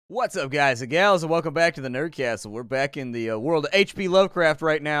What's up, guys and gals, and welcome back to the Nerd Castle. We're back in the world of H.P. Lovecraft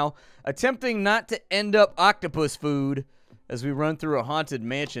right now, attempting not to end up octopus food as we run through a haunted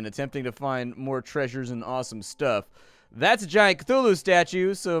mansion, attempting to find more treasures and awesome stuff. That's a giant Cthulhu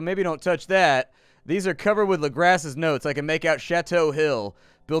statue, so maybe don't touch that. These are covered with Legrasse's notes. I can make out Chateau Hill,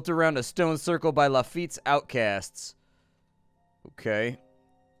 built around a stone circle by Lafitte's outcasts. Okay.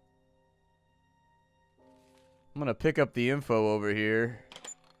 I'm gonna pick up the info over here.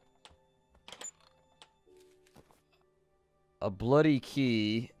 A bloody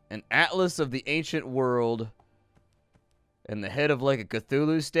key, an atlas of the ancient world, and the head of like a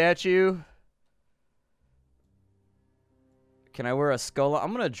Cthulhu statue. Can I wear a skull?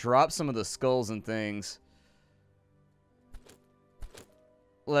 I'm gonna drop some of the skulls and things.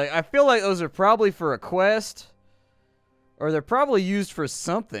 Like, I feel like those are probably for a quest, or they're probably used for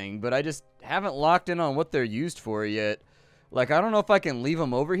something, but I just haven't locked in on what they're used for yet. Like, I don't know if I can leave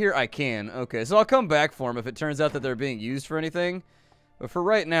them over here. I can. Okay, so I'll come back for them if it turns out that they're being used for anything. But for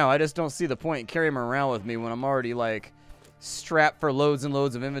right now, I just don't see the point in carrying them around with me when I'm already, like, strapped for loads and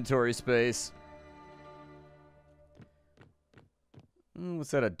loads of inventory space.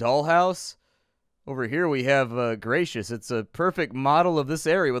 What's that, a dollhouse? Over here we have Gracious. It's a perfect model of this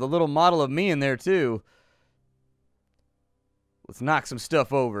area with a little model of me in there, too. Let's knock some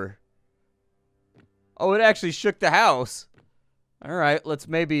stuff over. Oh, it actually shook the house. Alright, let's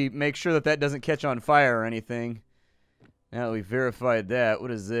maybe make sure that that doesn't catch on fire or anything. Now that we've verified that, what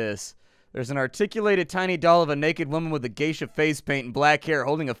is this? There's an articulated tiny doll of a naked woman with a geisha face paint and black hair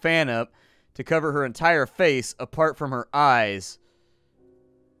holding a fan up to cover her entire face apart from her eyes.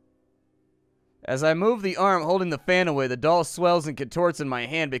 As I move the arm holding the fan away, the doll swells and contorts in my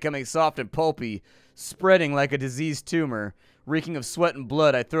hand, becoming soft and pulpy, spreading like a diseased tumor. Reeking of sweat and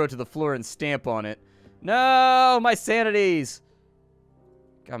blood, I throw it to the floor and stamp on it. No, my sanities!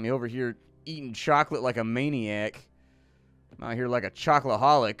 Got me over here eating chocolate like a maniac. I'm out here like a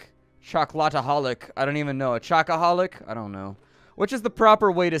chocoholic. Chocolataholic. I don't even know. A chocoholic? I don't know. Which is the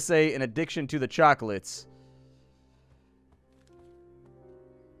proper way to say an addiction to the chocolates?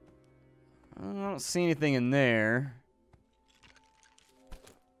 I don't see anything in there.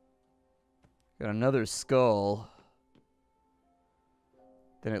 Got another skull.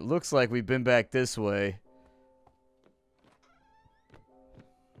 Then it looks like we've been back this way.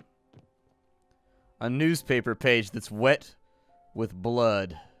 A newspaper page that's wet with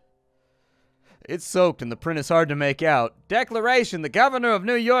blood. It's soaked and the print is hard to make out. Declaration: the governor of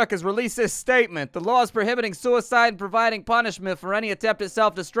New York has released this statement. The laws prohibiting suicide and providing punishment for any attempt at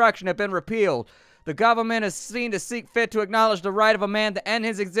self-destruction have been repealed. The government is seen to seek fit to acknowledge the right of a man to end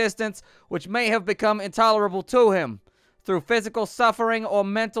his existence, which may have become intolerable to him, through physical suffering or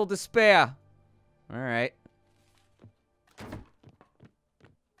mental despair. Alright.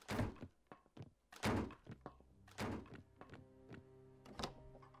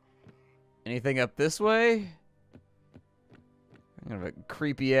 Anything up this way? Kind of a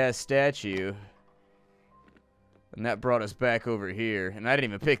creepy-ass statue. And that brought us back over here. And I didn't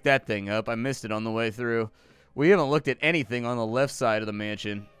even pick that thing up. I missed it on the way through. We haven't looked at anything on the left side of the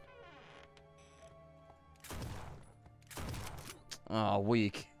mansion. Oh,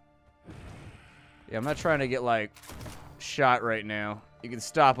 weak. Yeah, I'm not trying to get, like, shot right now. You can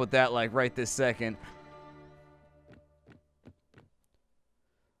stop with that, like, right this second.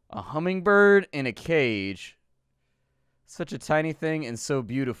 A hummingbird in a cage. Such a tiny thing and so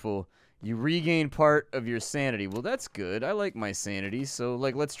beautiful. You regain part of your sanity. Well, that's good. I like my sanity, so,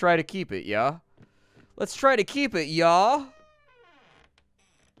 like, let's try to keep it, yeah? Let's try to keep it, y'all.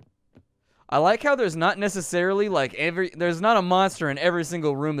 I like how there's not necessarily, like, there's not a monster in every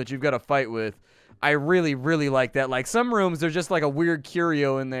single room that you've got to fight with. I really, really like that. Like, some rooms, there's just, like, a weird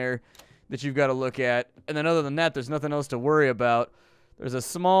curio in there that you've got to look at. And then other than that, there's nothing else to worry about. There's a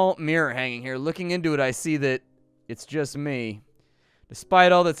small mirror hanging here. Looking into it, I see that it's just me.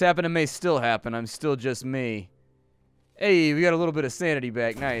 Despite all that's happened, it may still happen. I'm still just me. Hey, we got a little bit of sanity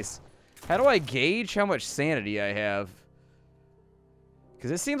back. Nice. How do I gauge how much sanity I have? Because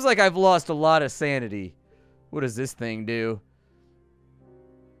it seems like I've lost a lot of sanity. What does this thing do?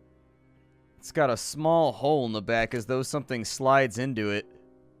 It's got a small hole in the back as though something slides into it.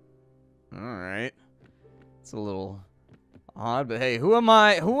 Alright. It's a little odd, but hey, who am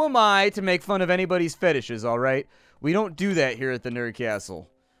I to make fun of anybody's fetishes, alright? We don't do that here at the Nerd Castle.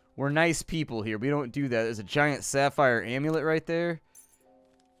 We're nice people here. We don't do that. There's a giant sapphire amulet right there.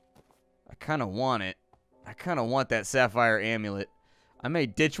 I kind of want it. I kind of want that sapphire amulet. I may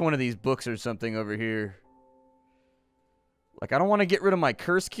ditch one of these books or something over here. Like, I don't want to get rid of my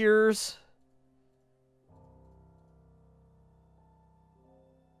curse cures.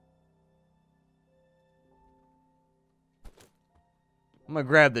 I'm gonna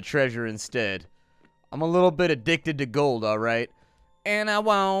grab the treasure instead. I'm a little bit addicted to gold, alright? And I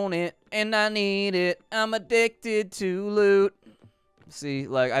want it, and I need it. I'm addicted to loot. See,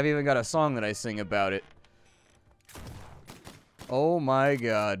 like, I've even got a song that I sing about it. Oh my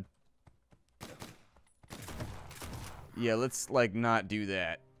god. Yeah, let's, like, not do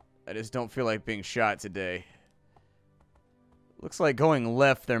that. I just don't feel like being shot today. Looks like going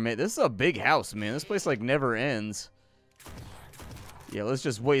left there, man. This is a big house, man. This place, like, never ends. Yeah, let's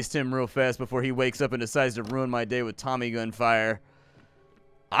just waste him real fast before he wakes up and decides to ruin my day with Tommy gun fire.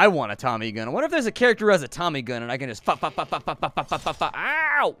 I want a Tommy gun. I wonder if there's a character who has a Tommy gun and I can just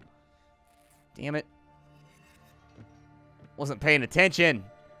Ow! Damn it. Wasn't paying attention.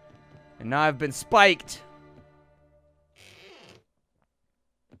 And now I've been spiked.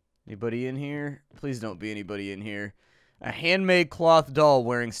 Anybody in here? Please don't be anybody in here. A handmade cloth doll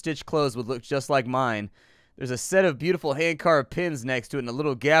wearing stitched clothes would look just like mine. There's a set of beautiful hand-carved pins next to it and a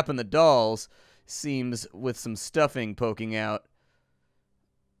little gap in the doll's seams with some stuffing poking out.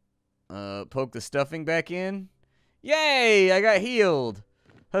 Poke the stuffing back in. Yay! I got healed.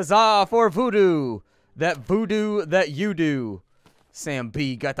 Huzzah for voodoo. That voodoo that you do. Sam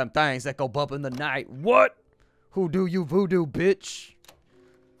B got them things that go bump in the night. What? Who do you voodoo, bitch?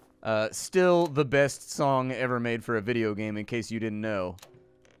 Still the best song ever made for a video game, in case you didn't know.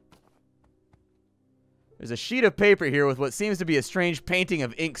 There's a sheet of paper here with what seems to be a strange painting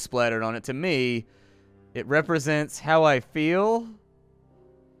of ink splattered on it. To me, it represents how I feel.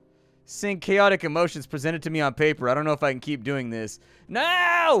 Seeing chaotic emotions presented to me on paper. I don't know if I can keep doing this.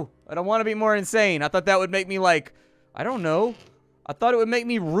 No! I don't want to be more insane. I thought that would make me, like, I don't know. I thought it would make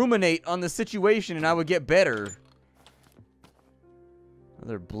me ruminate on the situation and I would get better.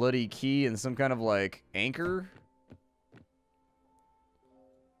 Another bloody key and some kind of, like, anchor.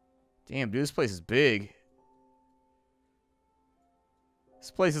 Damn, dude, this place is big. This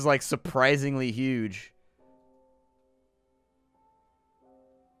place is, like, surprisingly huge.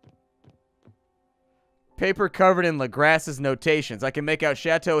 Paper covered in LaGrasse's notations. I can make out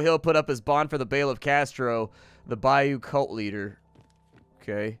Chateau Hill put up his bond for the bail of Castro, the Bayou cult leader.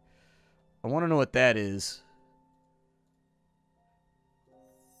 Okay. I want to know what that is.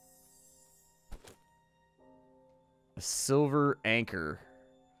 A silver anchor.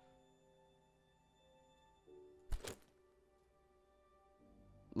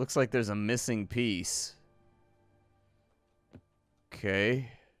 Looks like there's a missing piece. Okay.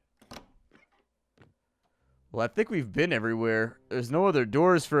 Well, I think we've been everywhere. There's no other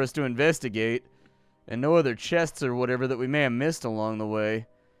doors for us to investigate. And no other chests or whatever that we may have missed along the way.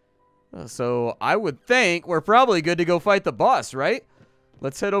 So, I would think we're probably good to go fight the boss, right?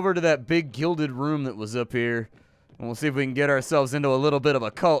 Let's head over to that big gilded room that was up here. And we'll see if we can get ourselves into a little bit of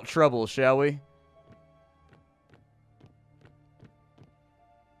occult trouble, shall we?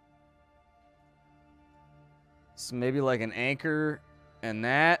 So maybe like an anchor and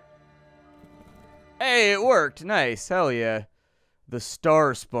that. Hey, it worked. Nice. Hell yeah. The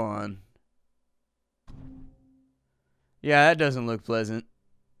star spawn. Yeah, that doesn't look pleasant.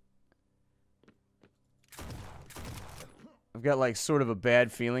 I've got like sort of a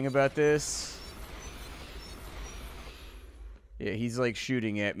bad feeling about this. Yeah, he's like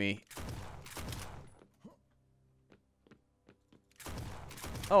shooting at me.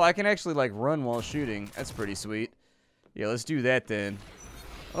 Oh, I can actually like run while shooting. That's pretty sweet. Yeah, let's do that then.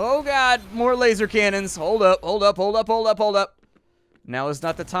 Oh god, more laser cannons. Hold up, hold up, hold up, hold up, hold up. Now is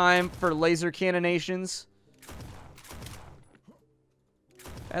not the time for laser cannonations.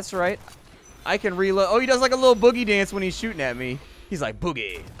 That's right. I can reload. Oh, he does like a little boogie dance when he's shooting at me. He's like,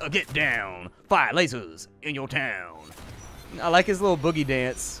 boogie, get down. Fire lasers in your town. I like his little boogie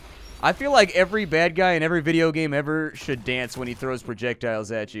dance. I feel like every bad guy in every video game ever should dance when he throws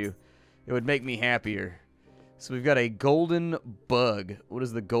projectiles at you. It would make me happier. So we've got a golden bug. What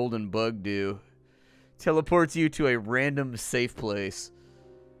does the golden bug do? Teleports you to a random safe place.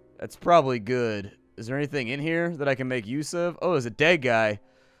 That's probably good. Is there anything in here that I can make use of? Oh, there's a dead guy.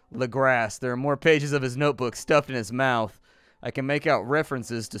 LaGrasse. There are more pages of his notebook stuffed in his mouth. I can make out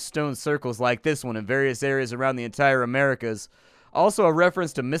references to stone circles like this one in various areas around the entire Americas. Also a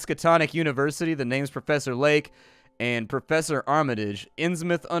reference to Miskatonic University, the name's Professor Lake, and Professor Armitage.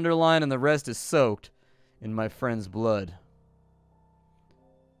 Innsmouth underlined and the rest is soaked in my friend's blood.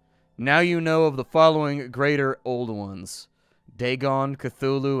 Now you know of the following greater old ones. Dagon,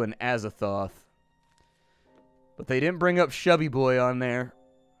 Cthulhu, and Azathoth. But they didn't bring up Chubby Boy on there.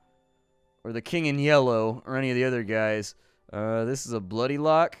 Or the King in Yellow, or any of the other guys. This is a bloody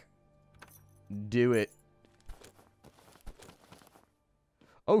lock. Do it.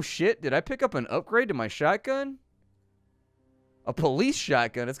 Oh shit, did I pick up an upgrade to my shotgun? A police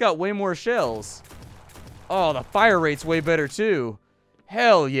shotgun. It's got way more shells. Oh, the fire rate's way better, too.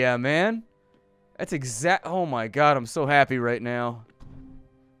 Hell yeah, man. That's exact. Oh, my God. I'm so happy right now.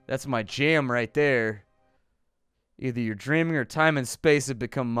 That's my jam right there. Either you're dreaming or time and space have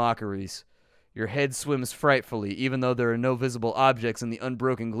become mockeries. Your head swims frightfully, even though there are no visible objects in the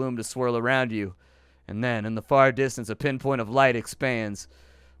unbroken gloom to swirl around you. And then, in the far distance, a pinpoint of light expands.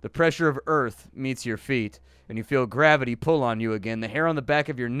 The pressure of Earth meets your feet, and you feel gravity pull on you again. The hair on the back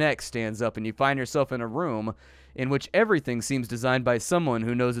of your neck stands up, and you find yourself in a room in which everything seems designed by someone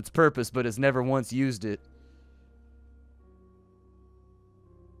who knows its purpose but has never once used it.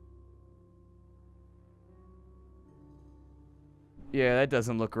 Yeah, that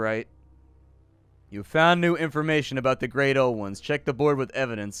doesn't look right. You found new information about the Great Old Ones. Check the board with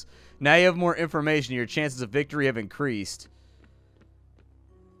evidence. Now you have more information. Your chances of victory have increased.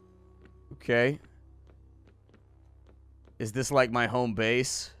 Okay. Is this like my home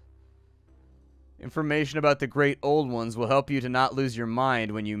base? Information about the Great Old Ones will help you to not lose your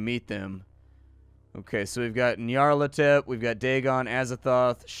mind when you meet them. Okay, so we've got Nyarlathotep, we've got Dagon,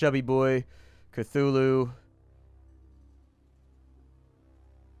 Azathoth, Chubby Boy, Cthulhu.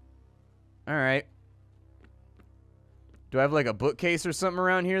 Alright. Do I have like a bookcase or something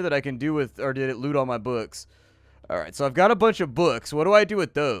around here that I can do with, or did it loot all my books? Alright, so I've got a bunch of books. What do I do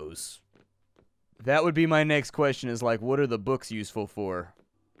with those? That would be my next question, is like, what are the books useful for?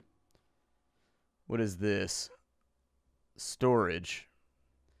 What is this? Storage.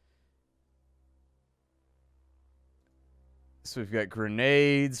 So we've got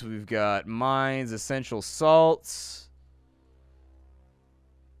grenades, we've got mines, essential salts,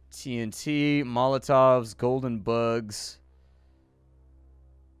 TNT, Molotovs, golden bugs.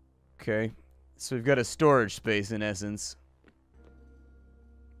 Okay. So we've got a storage space in essence.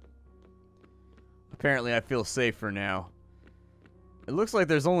 Apparently I feel safer now. It looks like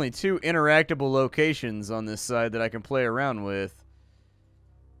there's only 2 interactable locations on this side that I can play around with.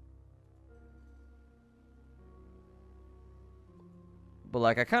 But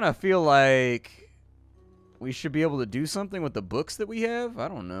like, I kind of feel like we should be able to do something with the books that we have. I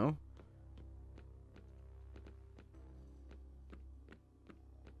don't know.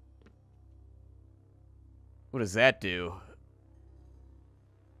 What does that do?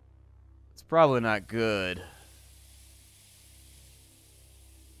 It's probably not good.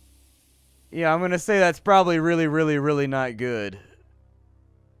 Yeah, I'm going to say that's probably really, really, really not good.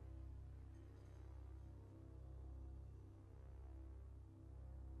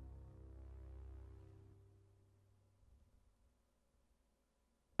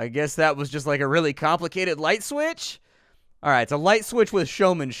 I guess that was just like a really complicated light switch? Alright, it's a light switch with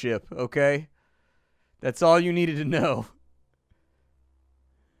showmanship, okay? That's all you needed to know.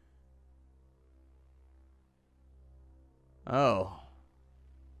 Oh.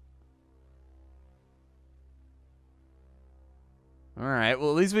 Alright, well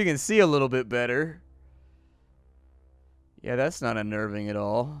at least we can see a little bit better. Yeah, that's not unnerving at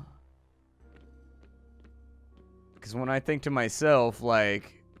all. Because when I think to myself,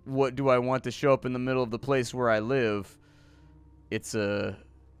 like, what do I want to show up in the middle of the place where I live? It's a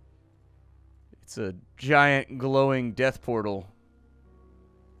giant glowing death portal.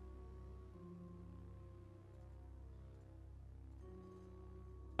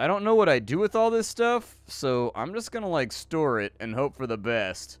 I don't know what I do with all this stuff, so I'm just gonna like store it and hope for the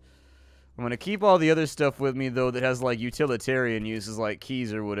best. I'm gonna keep all the other stuff with me though that has like utilitarian uses like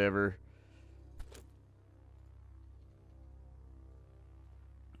keys or whatever.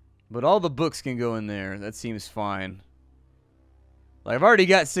 But all the books can go in there. That seems fine. Like, I've already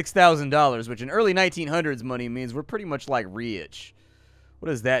got $6,000, which in early 1900s money means we're pretty much like rich. What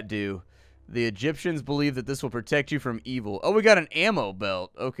does that do? The Egyptians believe that this will protect you from evil. Oh, we got an ammo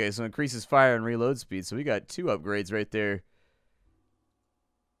belt. Okay, so increases fire and reload speed. So we got 2 upgrades right there.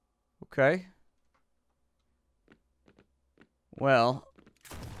 Okay. Well.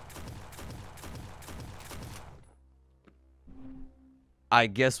 I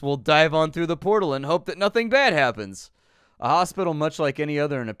guess we'll dive on through the portal and hope that nothing bad happens. A hospital much like any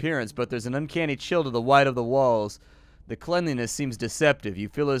other in appearance, but there's an uncanny chill to the white of the walls. The cleanliness seems deceptive. You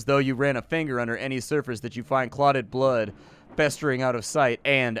feel as though you ran a finger under any surface that you find clotted blood, festering out of sight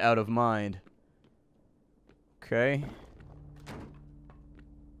and out of mind. Okay.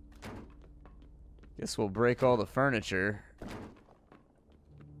 Guess we'll break all the furniture.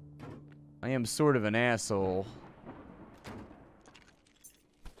 I am sort of an asshole.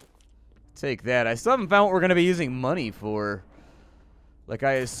 Take that. I still haven't found what we're going to be using money for. Like,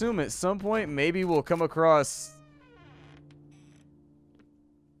 I assume at some point maybe we'll come across...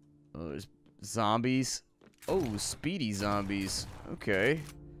 Oh, there's zombies. Oh, speedy zombies. Okay.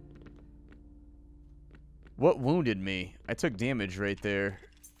 What wounded me? I took damage right there.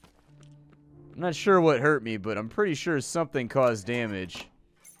 I'm not sure what hurt me, but I'm pretty sure something caused damage.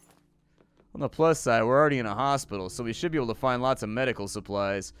 On the plus side, we're already in a hospital, so we should be able to find lots of medical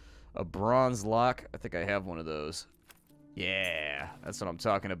supplies. A bronze lock. I think I have one of those. Yeah, that's what I'm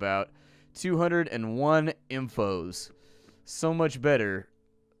talking about. 201 infos. So much better.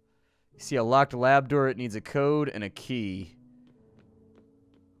 You see a locked lab door. It needs a code and a key.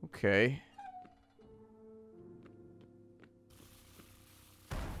 Okay.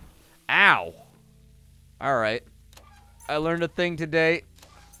 Ow. Alright. I learned a thing today.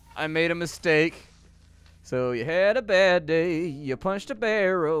 I made a mistake. So you had a bad day. You punched a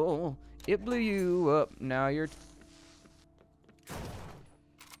barrel. It blew you up. Now you're... I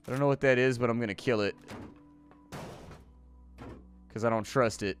don't know what that is, but I'm going to kill it. Because I don't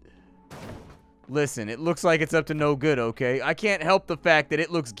trust it. Listen, it looks like it's up to no good, okay? I can't help the fact that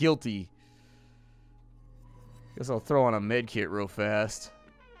it looks guilty. Guess I'll throw on a med kit real fast.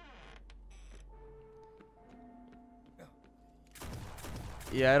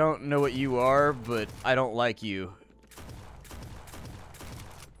 Yeah, I don't know what you are, but I don't like you.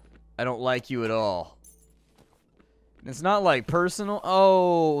 I don't like you at all. It's not like personal.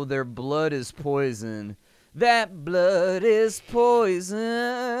 Oh, their blood is poison. That blood is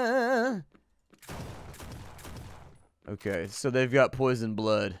poison. Okay, so they've got poison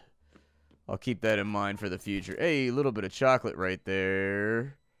blood. I'll keep that in mind for the future. Hey, a little bit of chocolate right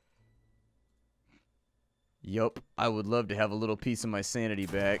there. Yup, I would love to have a little piece of my sanity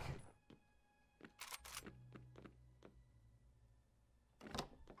back.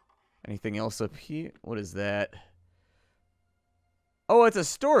 Anything else up here? What is that? Oh, it's a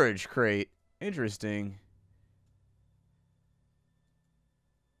storage crate. Interesting.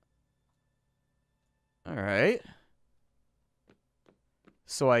 Alright.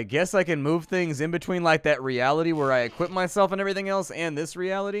 So I guess I can move things in between like that reality where I equip myself and everything else and this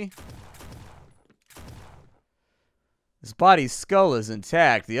reality? This body's skull is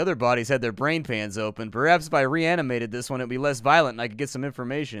intact. The other bodies had their brain pans open. Perhaps if I reanimated this one, it would be less violent and I could get some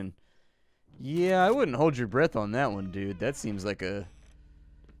information. Yeah, I wouldn't hold your breath on that one, dude. That seemed like a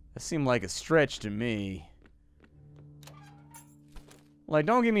stretch to me. Like,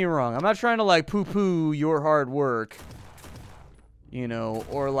 don't get me wrong. I'm not trying to, like, poo-poo your hard work. You know,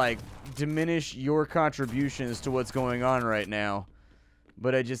 or, like, diminish your contributions to what's going on right now.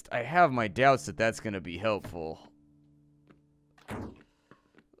 But I have my doubts that that's going to be helpful.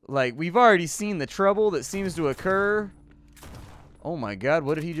 Like, we've already seen the trouble that seems to occur. Oh my god,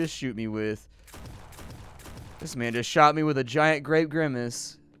 what did he just shoot me with? This man just shot me with a giant grape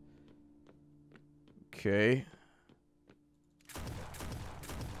grimace. Okay.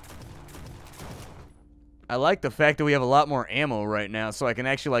 I like the fact that we have a lot more ammo right now, so I can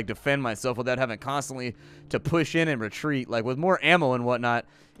actually, like, defend myself without having constantly to push in and retreat. Like, with more ammo and whatnot,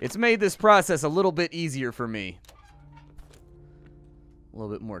 it's made this process a little bit easier for me. A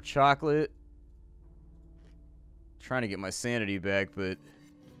little bit more chocolate. Trying to get my sanity back, but...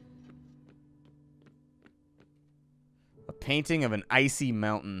 A painting of an icy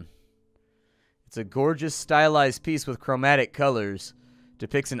mountain. It's a gorgeous, stylized piece with chromatic colors.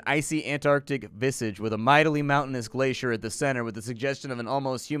 Depicts an icy Antarctic visage with a mightily mountainous glacier at the center with the suggestion of an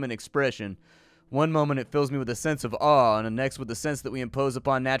almost human expression. One moment it fills me with a sense of awe, and the next with the sense that we impose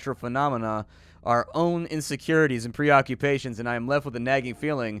upon natural phenomena our own insecurities and preoccupations, and I am left with a nagging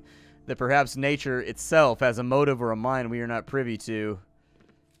feeling that perhaps nature itself has a motive or a mind we are not privy to.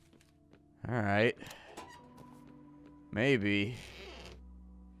 Alright. Maybe.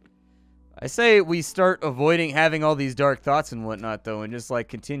 I say we start avoiding having all these dark thoughts and whatnot, though, and just, like,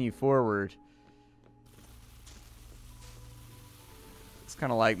 continue forward. It's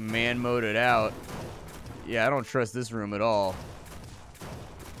kind of like man-moded out. Yeah, I don't trust this room at all.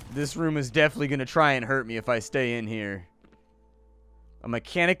 This room is definitely going to try and hurt me if I stay in here. A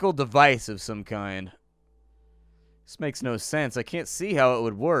mechanical device of some kind. This makes no sense. I can't see how it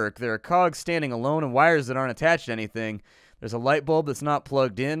would work. There are cogs standing alone and wires that aren't attached to anything. There's a light bulb that's not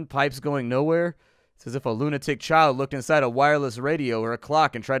plugged in, pipes going nowhere. It's as if a lunatic child looked inside a wireless radio or a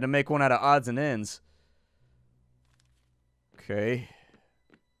clock and tried to make one out of odds and ends. Okay.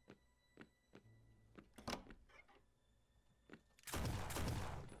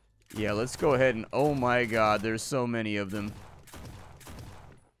 Yeah, let's go ahead and... Oh my god, there's so many of them.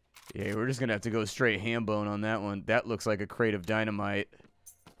 Yeah, we're just gonna have to go straight ham bone on that one. That looks like a crate of dynamite.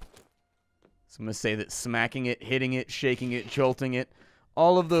 So I'm gonna say that smacking it, hitting it, shaking it, jolting it,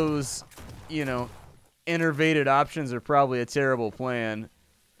 all of those, you know, innervated options are probably a terrible plan.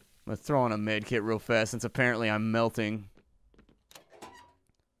 I'm gonna throw on a med kit real fast since apparently I'm melting.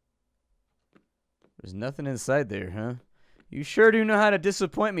 There's nothing inside there, huh? You sure do know how to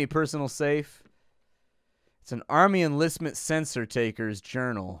disappoint me, personal safe. It's an Army Enlistment Censor Taker's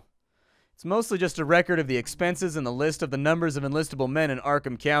journal. It's mostly just a record of the expenses and the list of the numbers of enlistable men in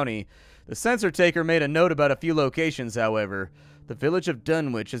Arkham County. The censor taker made a note about a few locations, however. The village of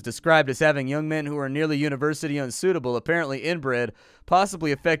Dunwich is described as having young men who are nearly university unsuitable, apparently inbred,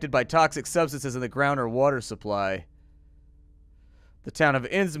 possibly affected by toxic substances in the ground or water supply. The town of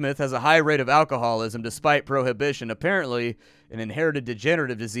Innsmouth has a high rate of alcoholism despite prohibition. Apparently, an inherited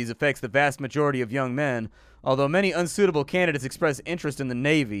degenerative disease affects the vast majority of young men, although many unsuitable candidates express interest in the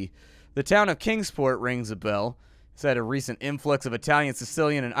Navy. The town of Kingsport rings a bell. It's had a recent influx of Italian,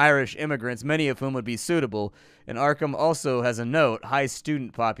 Sicilian, and Irish immigrants, many of whom would be suitable. And Arkham also has a note, high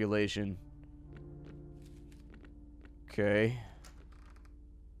student population. Okay.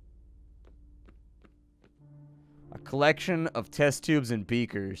 A collection of test tubes and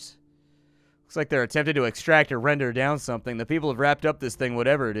beakers. Looks like they're attempting to extract or render down something. The people have wrapped up this thing,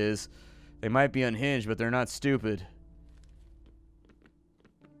 whatever it is. They might be unhinged, but they're not stupid.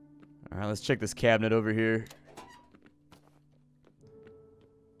 Alright, let's check this cabinet over here.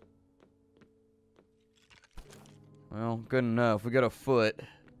 Well, good enough. We got a foot.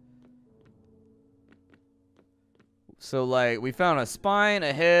 So, like, we found a spine,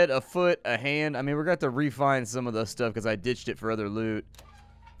 a head, a foot, a hand. I mean, we're going to have to refine some of the stuff because I ditched it for other loot.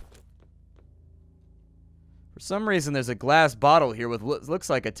 For some reason, there's a glass bottle here with what looks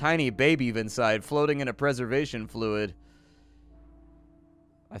like a tiny baby inside floating in a preservation fluid.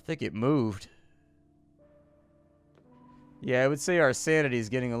 I think it moved. Yeah, I would say our sanity is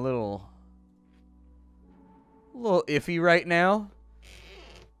getting a little iffy right now.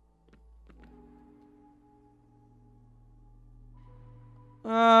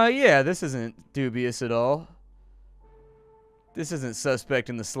 Yeah, this isn't dubious at all. This isn't suspect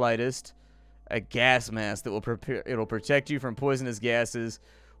in the slightest. A gas mask that it'll protect you from poisonous gases.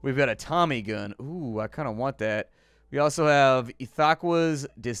 We've got a Tommy gun. Ooh, I kind of want that. We also have Ithaqa's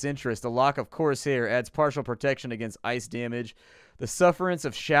Disinterest. A lock of coarse hair adds partial protection against ice damage. The Sufferance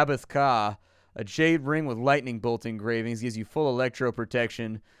of Shabbath Ka. A jade ring with lightning bolt engravings gives you full electro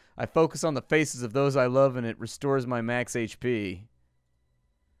protection. I focus on the faces of those I love and it restores my max HP.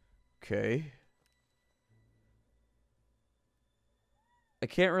 Okay. I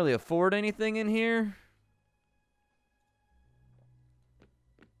can't really afford anything in here.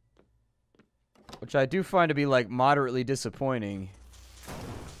 Which I do find to be, like, moderately disappointing.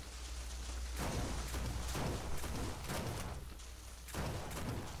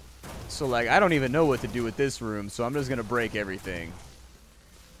 So, like, I don't even know what to do with this room, so I'm just gonna break everything.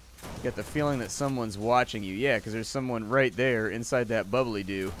 Get the feeling that someone's watching you. Yeah, because there's someone right there inside that bubbly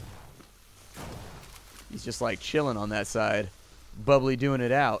do. He's just, like, chilling on that side. Bubbly doing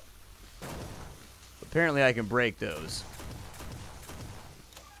it out. Apparently I can break those.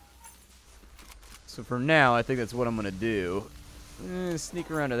 So for now, I think that's what I'm going to do.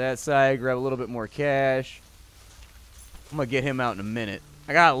 Sneak around to that side, grab a little bit more cash. I'm going to get him out in a minute.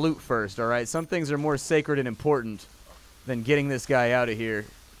 I got to loot first, alright? Some things are more sacred and important than getting this guy out of here.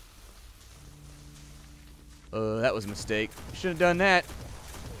 That was a mistake. Shouldn't have done that.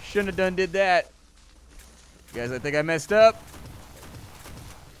 Shouldn't have did that. Guys, I think I messed up.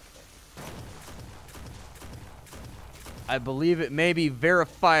 I believe it may be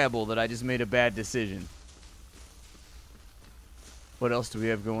verifiable that I just made a bad decision. What else do we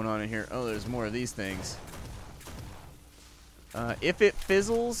have going on in here? Oh, there's more of these things. If it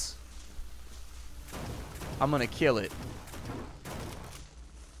fizzles, I'm gonna kill it.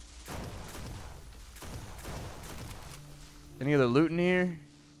 Any other loot in here?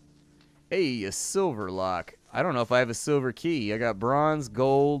 Hey, a silver lock. I don't know if I have a silver key. I got bronze,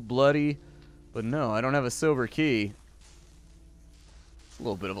 gold, bloody, but no, I don't have a silver key. A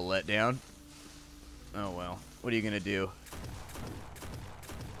little bit of a letdown. Oh well. What are you gonna do?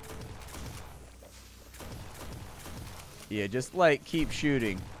 Yeah, just like keep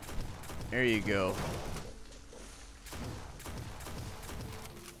shooting. There you go.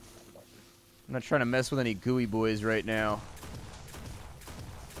 I'm not trying to mess with any gooey boys right now.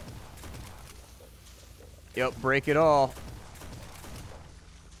 Yep, break it all.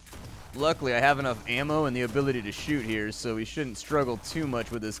 Luckily, I have enough ammo and the ability to shoot here, so we shouldn't struggle too much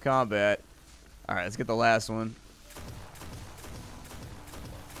with this combat. Alright, let's get the last one.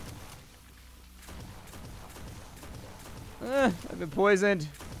 I've been poisoned.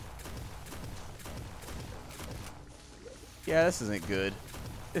 Yeah, this isn't good.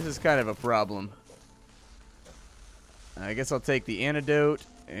 This is kind of a problem. I guess I'll take the antidote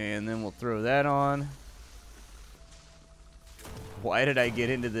And then we'll throw that on. Why did I get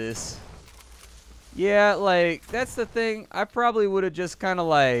into this? Yeah, like, that's the thing. I probably would have just kind of,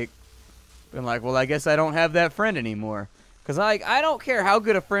 like, been like, well, I guess I don't have that friend anymore. Because, like, I don't care how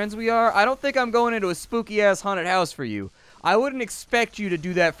good of friends we are. I don't think I'm going into a spooky-ass haunted house for you. I wouldn't expect you to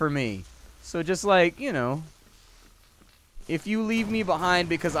do that for me. So just, like, you know, if you leave me behind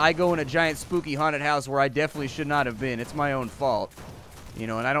because I go in a giant spooky haunted house where I definitely should not have been, it's my own fault. You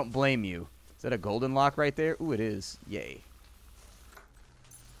know, and I don't blame you. Is that a golden lock right there? Ooh, it is. Yay.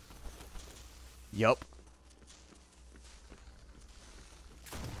 Yup.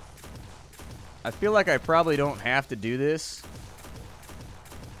 I feel like I probably don't have to do this.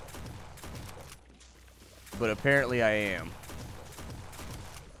 But apparently I am.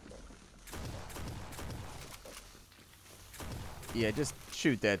 Yeah, just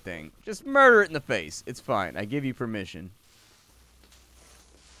shoot that thing. Just murder it in the face. It's fine. I give you permission.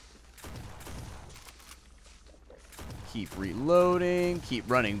 Keep reloading.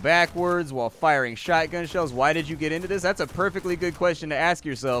 Keep running backwards while firing shotgun shells. Why did you get into this? That's a perfectly good question to ask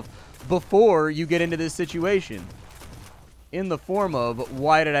yourself before you get into this situation. In the form of,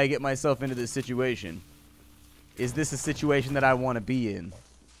 why did I get myself into this situation? Is this a situation that I want to be in?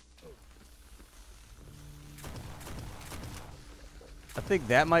 I think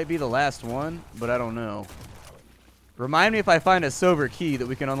that might be the last one, but I don't know. Remind me if I find a silver key that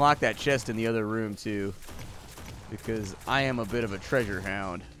we can unlock that chest in the other room too. Because I am a bit of a treasure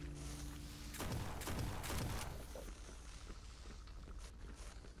hound.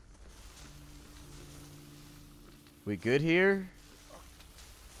 We good here?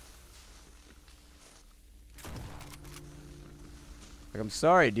 Like, I'm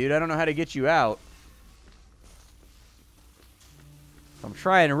sorry, dude. I don't know how to get you out. I'm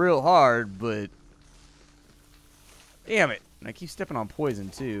trying real hard, but... Damn it. And I keep stepping on poison,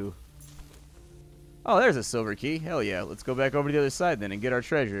 too. Oh, there's a silver key. Hell yeah. Let's go back over to the other side, then, and get our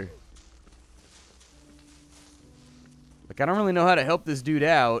treasure. Like, I don't really know how to help this dude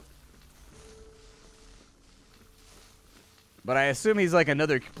out. But I assume he's, like,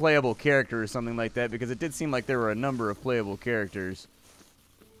 another playable character or something like that, because it did seem like there were a number of playable characters.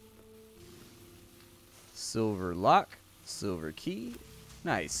 Silver lock. Silver key.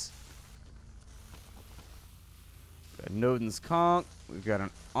 Nice. Got Noden's conch. We've got an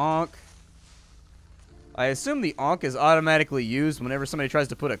Ankh. I assume the Ankh is automatically used whenever somebody tries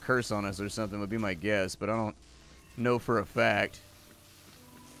to put a curse on us or something, would be my guess, but I don't know for a fact.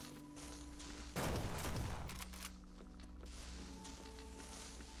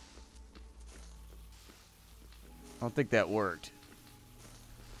 I don't think that worked.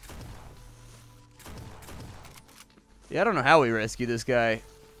 Yeah, I don't know how we rescue this guy.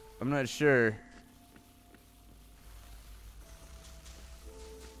 I'm not sure.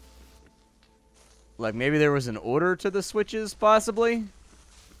 Like, maybe there was an order to the switches, possibly?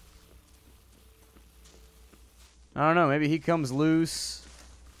 I don't know. Maybe he comes loose.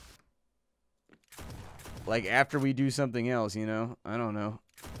 Like, after we do something else, you know? I don't know.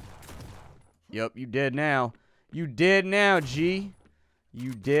 Yup, you dead now. You dead now, G.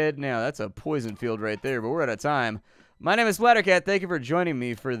 You dead now. That's a poison field right there, but we're out of time. My name is Splattercat. Thank you for joining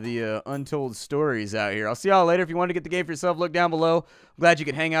me for the Untold stories out here. I'll see y'all later. If you want to get the game for yourself, look down below. I'm glad you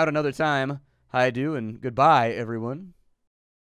could hang out another time. Hi, do, and goodbye, everyone.